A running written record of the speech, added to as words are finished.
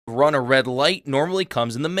run a red light normally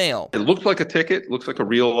comes in the mail. It looks like a ticket, looks like a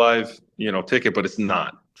real live, ticket, but it's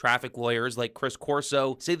not. Traffic lawyers like Chris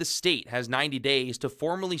Corso say the state has 90 days to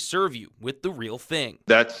formally serve you with the real thing.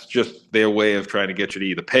 That's just their way of trying to get you to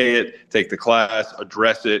either pay it, take the class,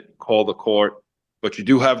 address it, call the court, but you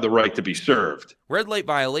do have the right to be served. Red light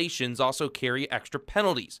violations also carry extra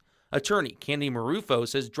penalties. Attorney Candy Marufo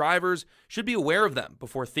says drivers should be aware of them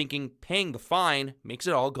before thinking paying the fine makes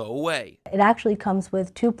it all go away. It actually comes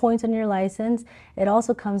with 2 points on your license. It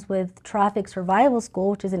also comes with Traffic Survival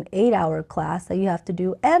School, which is an 8-hour class that you have to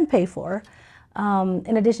do and pay for,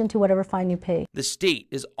 in addition to whatever fine you pay. The state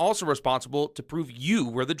is also responsible to prove you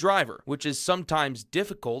were the driver, which is sometimes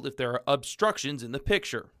difficult if there are obstructions in the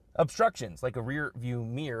picture. Obstructions like a rear view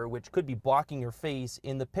mirror, which could be blocking your face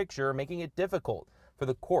in the picture, making it difficult for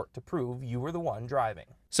the court to prove you were the one driving.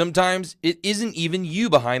 Sometimes it isn't even you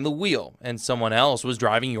behind the wheel and someone else was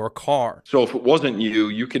driving your car. So if it wasn't you,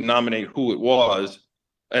 you can nominate who it was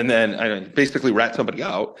and then basically rat somebody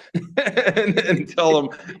out and tell them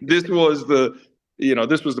this was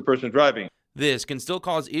the person driving. This can still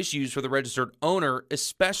cause issues for the registered owner,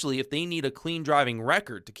 especially if they need a clean driving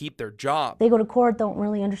record to keep their job. They go to court, don't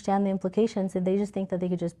really understand the implications, and they just think that they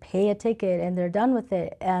could just pay a ticket and they're done with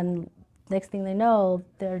it. And next thing they know,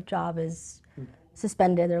 their job is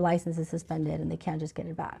suspended, their license is suspended, and they can't just get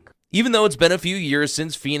it back. Even though it's been a few years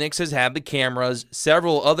since Phoenix has had the cameras,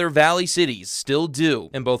 several other Valley cities still do.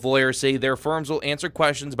 And both lawyers say their firms will answer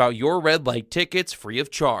questions about your red light tickets free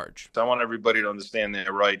of charge. I want everybody to understand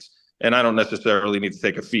their rights, and I don't necessarily need to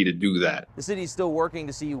take a fee to do that. The city is still working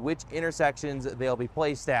to see which intersections they'll be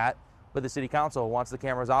placed at, but the city council wants the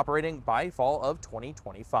cameras operating by fall of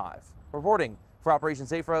 2025. Reporting for Operation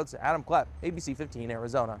Safe Roads, Adam Klepp, ABC 15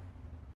 Arizona.